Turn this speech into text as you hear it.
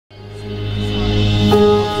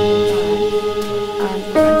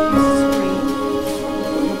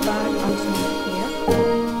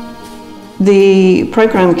The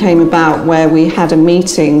programme came about where we had a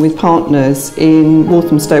meeting with partners in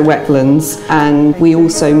Walthamstow Wetlands, and we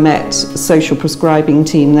also met a social prescribing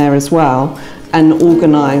team there as well, and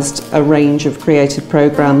organised a range of creative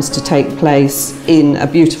programmes to take place in a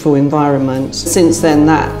beautiful environment. Since then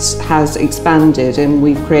that has expanded, and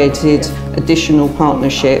we've created additional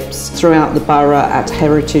partnerships throughout the borough at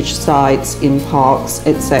heritage sites, in parks,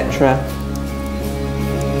 etc.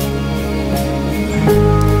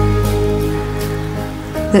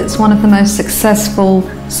 It's one of the most successful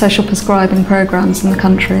social prescribing programmes in the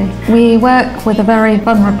country. We work with a very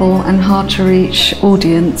vulnerable and hard to reach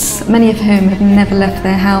audience, many of whom have never left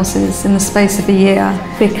their houses in the space of a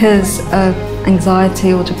year because of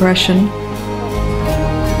anxiety or depression.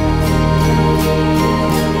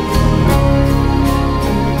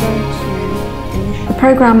 The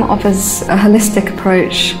programme offers a holistic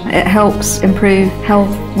approach. It helps improve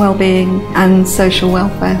health, well-being and social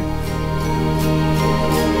welfare.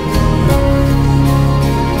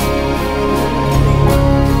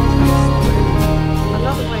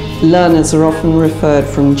 Learners are often referred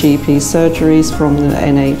from GP surgeries, from the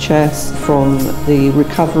NHS, from the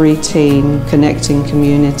recovery team, connecting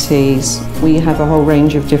communities. We have a whole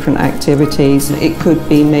range of different activities. It could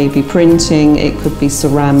be maybe printing, it could be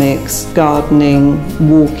ceramics, gardening,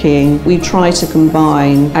 walking. We try to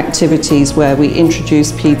combine activities where we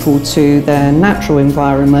introduce people to their natural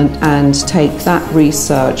environment and take that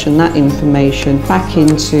research and that information back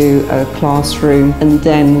into a classroom, and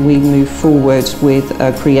then we move forward with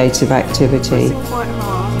a creative activity.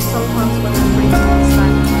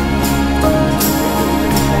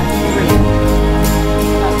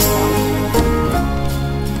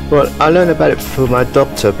 Well, I learned about it through my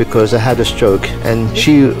doctor because I had a stroke, and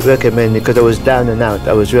she recommended, because I was down and out,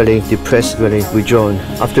 I was really depressed, really withdrawn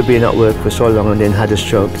after being at work for so long and then had a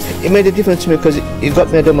stroke. It made a difference to me because it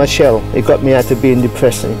got me out of my shell, it got me out of being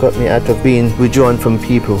depressed, and it got me out of being withdrawn from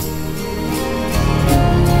people.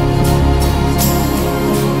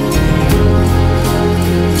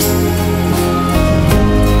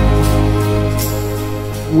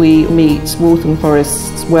 We meet Waltham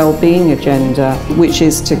Forest's Wellbeing agenda, which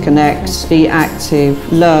is to connect, be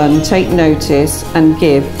active, learn, take notice and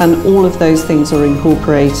give, and all of those things are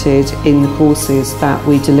incorporated in the courses that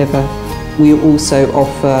we deliver. We also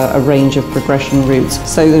offer a range of progression routes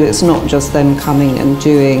so that it's not just them coming and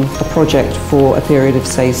doing a project for a period of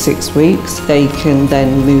say 6 weeks. They can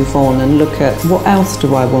then move on and look at what else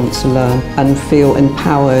do I want to learn and feel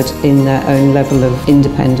empowered in their own level of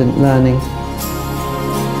independent learning.